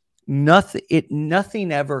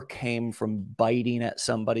nothing ever came from biting at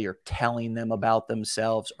somebody or telling them about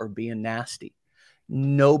themselves or being nasty.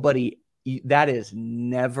 That has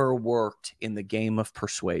never worked in the game of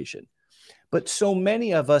persuasion. But so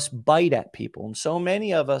many of us bite at people, and so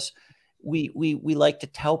many of us, we like to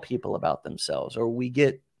tell people about themselves, or we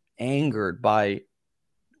get angered by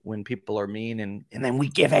when people are mean, and then we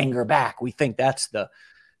give anger back. We think that's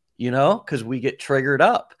because we get triggered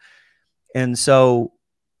up. And so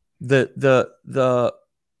the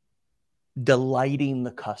delighting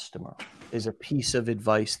the customer is a piece of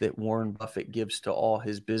advice that Warren Buffett gives to all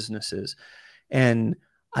his businesses. And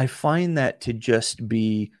I find that to just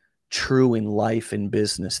be true in life and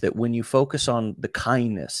business, that when you focus on the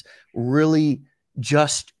kindness, really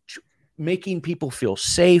just making people feel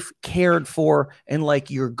safe, cared for, and like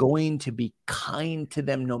you're going to be kind to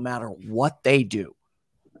them no matter what they do.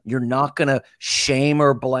 You're not going to shame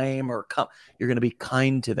or blame or come. You're going to be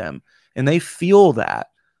kind to them. And they feel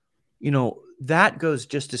that, you know, that goes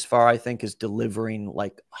just as far, I think, as delivering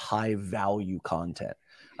like high value content.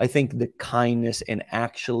 I think the kindness and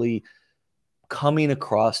actually coming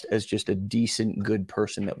across as just a decent, good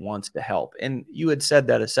person that wants to help. And you had said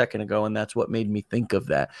that a second ago, and that's what made me think of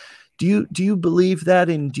that. Do you believe that?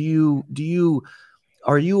 And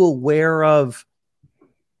are you aware of,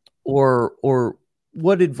 or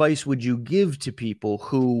what advice would you give to people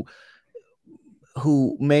who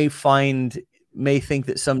may think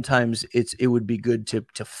that sometimes it would be good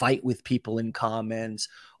to fight with people in comments,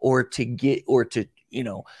 or to you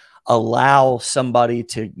know, allow somebody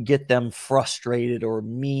to get them frustrated or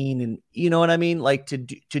mean, and you know what I mean, like to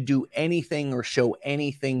do anything or show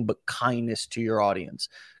anything but kindness to your audience?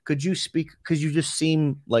 Could you speak, because you just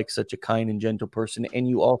seem like such a kind and gentle person, and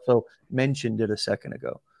you also mentioned it a second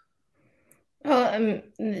ago. Well,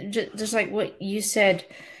 just like what you said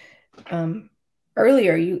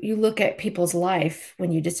earlier, you look at people's life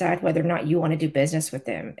when you decide whether or not you want to do business with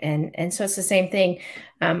them, and so it's the same thing.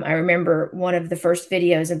 I remember one of the first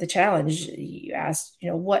videos of the challenge. You asked, you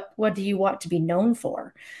know, what do you want to be known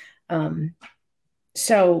for?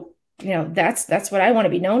 So you know, that's what I want to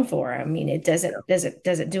be known for. I mean, it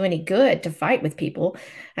doesn't do any good to fight with people.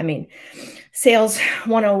 I mean, sales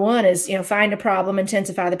 101 is, you know, find a problem,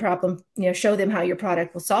 intensify the problem, you know, show them how your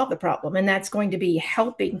product will solve the problem. And that's going to be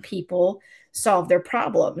helping people solve their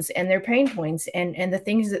problems and their pain points and the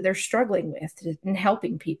things that they're struggling with, and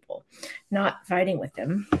helping people, not fighting with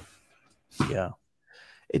them. Yeah,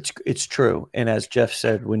 it's true. And as Jeff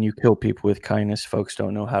said, when you kill people with kindness, folks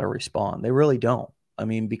don't know how to respond. They really don't. I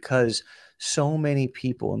mean, because so many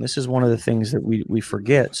people, and this is one of the things that we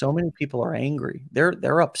forget, so many people are angry.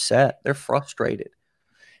 They're upset. They're frustrated.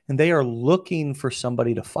 And they are looking for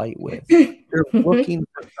somebody to fight with. They're looking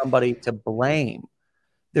for somebody to blame.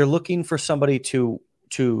 They're looking for somebody to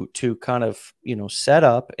kind of, you know, set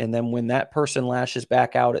up. And then when that person lashes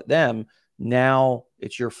back out at them, now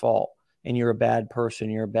it's your fault. And you're a bad person.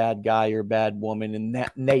 You're a bad guy. You're a bad woman. And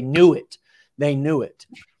they knew it. They knew it.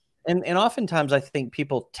 And oftentimes I think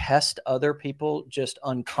people test other people just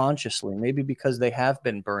unconsciously, maybe because they have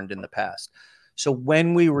been burned in the past. So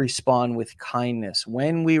when we respond with kindness,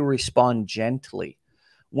 when we respond gently,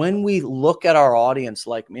 when we look at our audience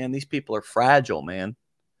like, man, these people are fragile, man,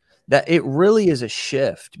 that it really is a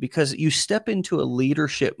shift, because you step into a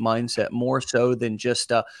leadership mindset more so than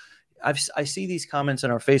just I see these comments in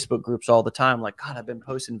our Facebook groups all the time. Like, God, I've been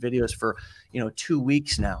posting videos for, 2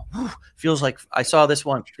 weeks now. Feels like, I saw this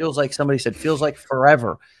one. Feels like somebody said, feels like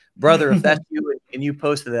forever. Brother, if that's you and you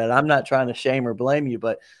posted that, I'm not trying to shame or blame you,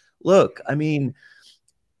 but look, I mean,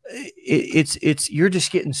 you're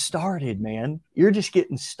just getting started, man. You're just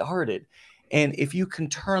getting started. And if you can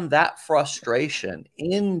turn that frustration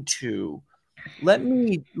into, let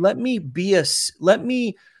me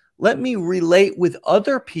relate with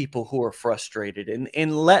other people who are frustrated,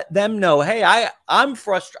 and let them know, hey, I'm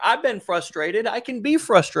frustrated. I've been frustrated. I can be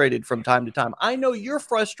frustrated from time to time. I know you're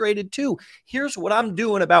frustrated too. Here's what I'm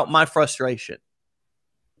doing about my frustration.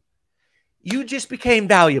 You just became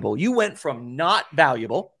valuable. You went from not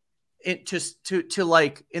valuable to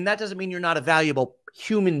like, and that doesn't mean you're not a valuable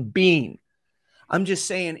human being. I'm just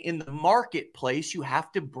saying, in the marketplace, you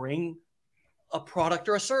have to bring a product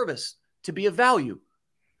or a service to be of value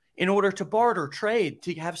in order to barter, trade,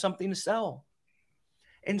 to have something to sell.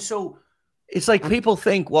 And so it's like people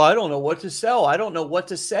think, well, I don't know what to sell. I don't know what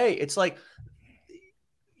to say. It's like,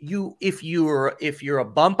 if you're a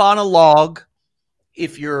bump on a log,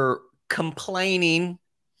 if you're complaining,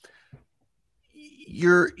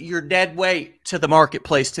 you're dead weight to the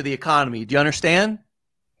marketplace, to the economy. Do you understand?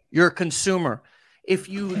 You're a consumer. If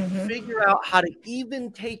you figure out how to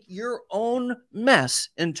even take your own mess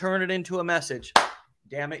and turn it into a message,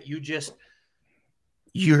 damn it,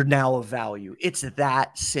 you're now of value. It's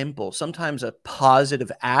that simple. Sometimes a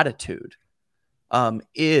positive attitude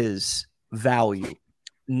is value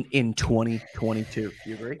in 2022. Do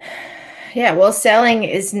you agree? Yeah, well, selling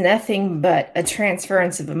is nothing but a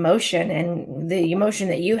transference of emotion, and the emotion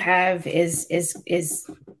that you have is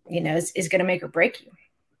going to make or break you,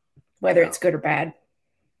 whether it's good or bad.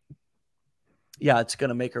 Yeah, it's going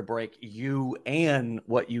to make or break you and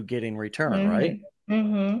what you get in return, right?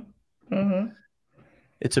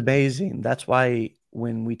 It's amazing. That's why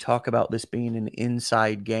when we talk about this being an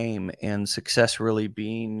inside game and success really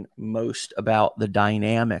being most about the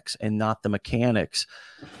dynamics and not the mechanics,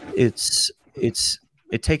 it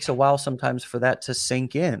takes a while sometimes for that to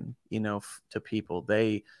sink in, to people.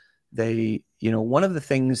 They one of the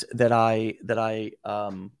things that I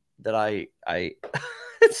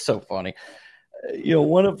It's so funny. You know,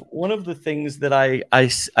 one of the things that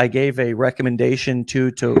I gave a recommendation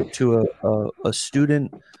to a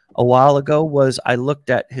student a while ago was I looked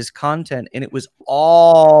at his content and it was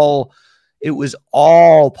all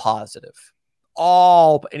positive,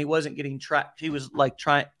 all, and he wasn't getting tracked. He was like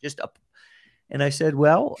trying just up. And I said,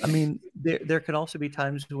 well, I mean, there can also be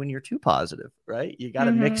times when you're too positive, right? You got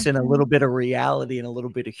to mix in a little bit of reality and a little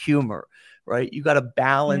bit of humor, right? You got to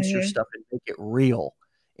balance your stuff and make it real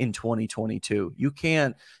in 2022. You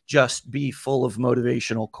can't just be full of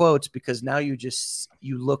motivational quotes, because now you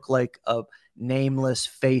look like a nameless,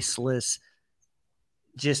 faceless,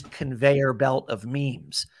 just conveyor belt of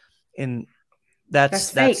memes. And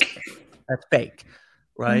that's fake. That's fake,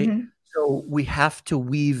 right? So we have to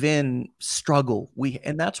weave in struggle.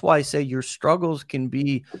 And that's why I say your struggles can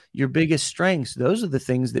be your biggest strengths. Those are the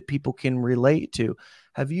things that people can relate to.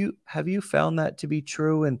 Have you found that to be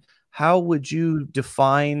true? And how would you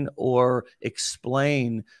define or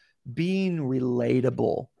explain being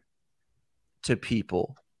relatable to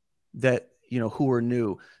people that, you know, who are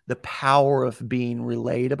new, the power of being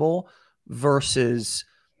relatable versus,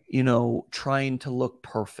 you know, trying to look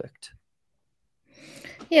perfect?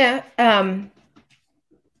 Yeah. I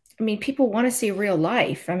mean, people want to see real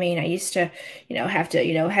life. I mean, I used to, have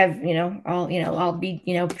to, I'll be,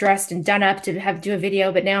 dressed and done up to do a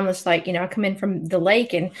video, but now I'm just like, I come in from the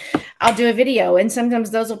lake and I'll do a video, and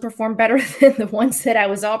sometimes those will perform better than the ones that I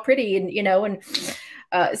was all pretty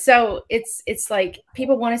so it's like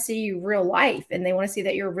people want to see real life, and they want to see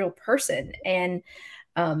that you're a real person, and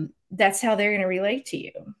that's how they're going to relate to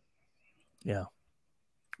you. Yeah.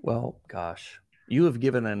 Well, gosh, you have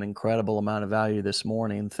given an incredible amount of value this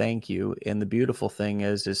morning. Thank you. And the beautiful thing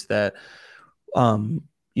is that, you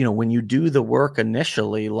know, when you do the work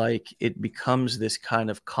initially, like, it becomes this kind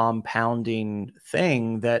of compounding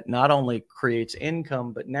thing that not only creates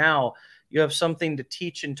income, but now you have something to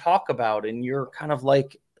teach and talk about. And you're kind of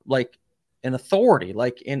like an authority,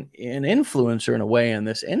 like an influencer in a way in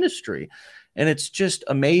this industry. And it's just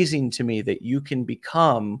amazing to me that you can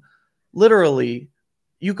become literally,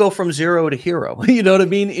 you go from zero to hero, you know what I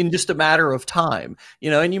mean? In just a matter of time,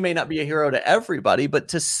 you know, and you may not be a hero to everybody, but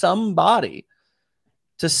to somebody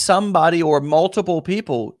or multiple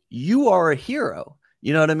people, you are a hero.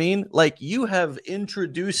 You know what I mean? Like, you have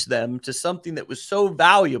introduced them to something that was so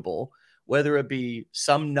valuable, whether it be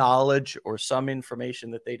some knowledge or some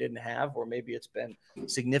information that they didn't have, or maybe it's been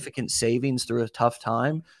significant savings through a tough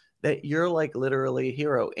time, that you're like literally a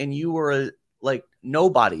hero, and you were like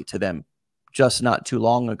nobody to them just not too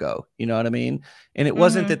long ago. You know what I mean? And it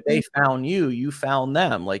wasn't that they found you, you found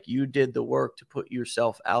them. Like, you did the work to put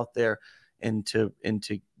yourself out there and to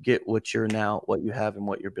get what you have and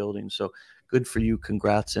what you're building. So good for you.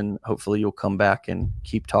 Congrats. And hopefully you'll come back and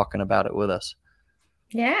keep talking about it with us.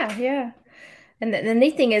 Yeah. Yeah. And the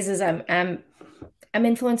neat thing is I'm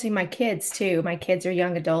influencing my kids too. My kids are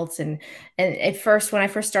young adults, and at first, when I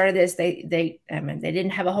first started this, they didn't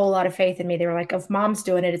have a whole lot of faith in me. They were like, "If mom's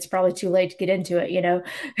doing it, it's probably too late to get into it," you know,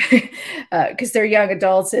 because they're young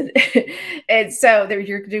adults, and and so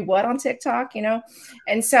you're gonna do what on TikTok, you know.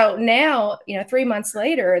 And so now, 3 months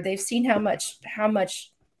later, they've seen how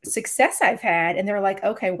much success I've had, and they're like,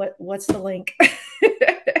 "Okay, what's the link?"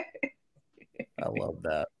 I love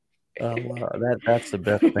that. That's the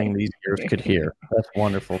best thing these ears could hear. That's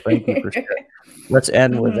wonderful. Thank you for sharing. Let's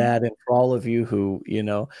end with that. And for all of you who, you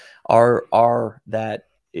know, are that,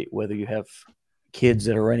 whether you have kids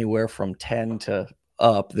that are anywhere from 10 to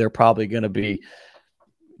up, they're probably going to be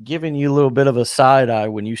giving you a little bit of a side eye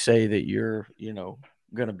when you say that you're, you know,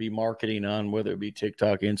 going to be marketing on, whether it be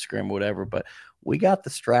TikTok, Instagram, whatever. But we got the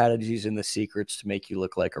strategies and the secrets to make you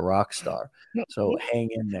look like a rock star. So hang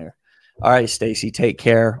in there. All right, Stacy, take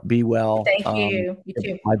care. Be well. Thank you. You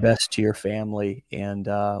too. My best to your family, and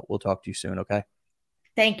we'll talk to you soon, okay?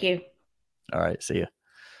 Thank you. All right, see you.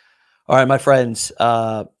 All right, my friends,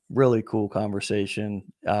 really cool conversation.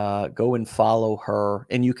 Go and follow her,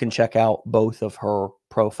 and you can check out both of her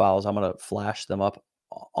profiles. I'm going to flash them up.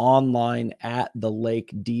 Online at the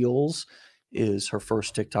Lake Deals is her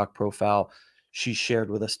first TikTok profile she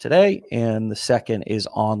shared with us today, and the second is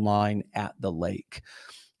online at the Lake.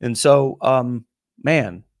 And so,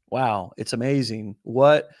 man, wow, it's amazing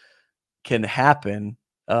what can happen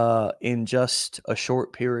in just a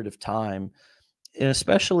short period of time. And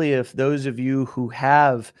especially if those of you who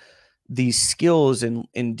have these skills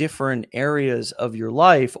in different areas of your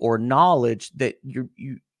life, or knowledge that you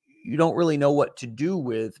don't really know what to do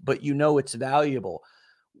with, but you know it's valuable.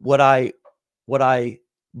 What I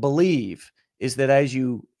believe is that as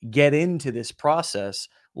you get into this process,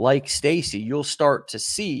 like Stacy, you'll start to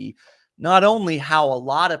see not only how a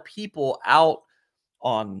lot of people out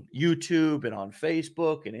on YouTube and on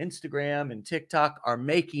Facebook and Instagram and TikTok are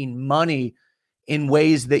making money in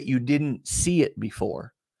ways that you didn't see it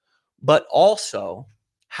before, but also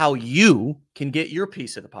how you can get your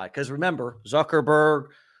piece of the pie. Because remember, Zuckerberg,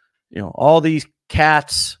 all these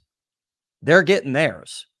cats, they're getting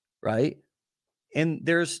theirs, right? And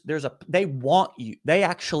they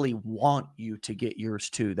actually want you to get yours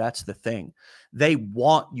too. That's the thing. They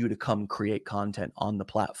want you to come create content on the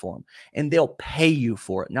platform, and they'll pay you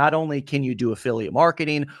for it. Not only can you do affiliate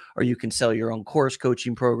marketing, or you can sell your own course,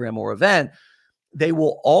 coaching program, or event, they're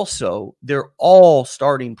all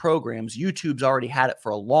starting programs. YouTube's already had it for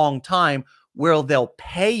a long time where they'll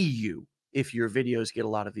pay you if your videos get a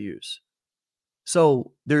lot of views.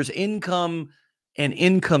 So there's income and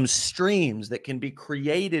income streams that can be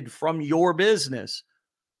created from your business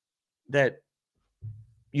that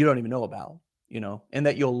you don't even know about, and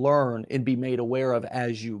that you'll learn and be made aware of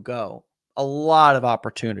as you go. A lot of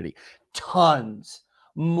opportunity, tons,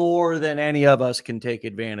 more than any of us can take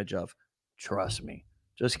advantage of. Trust me.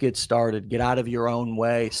 Just get started. Get out of your own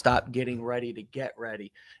way. Stop getting ready to get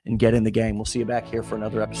ready and get in the game. We'll see you back here for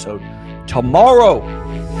another episode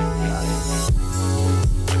tomorrow.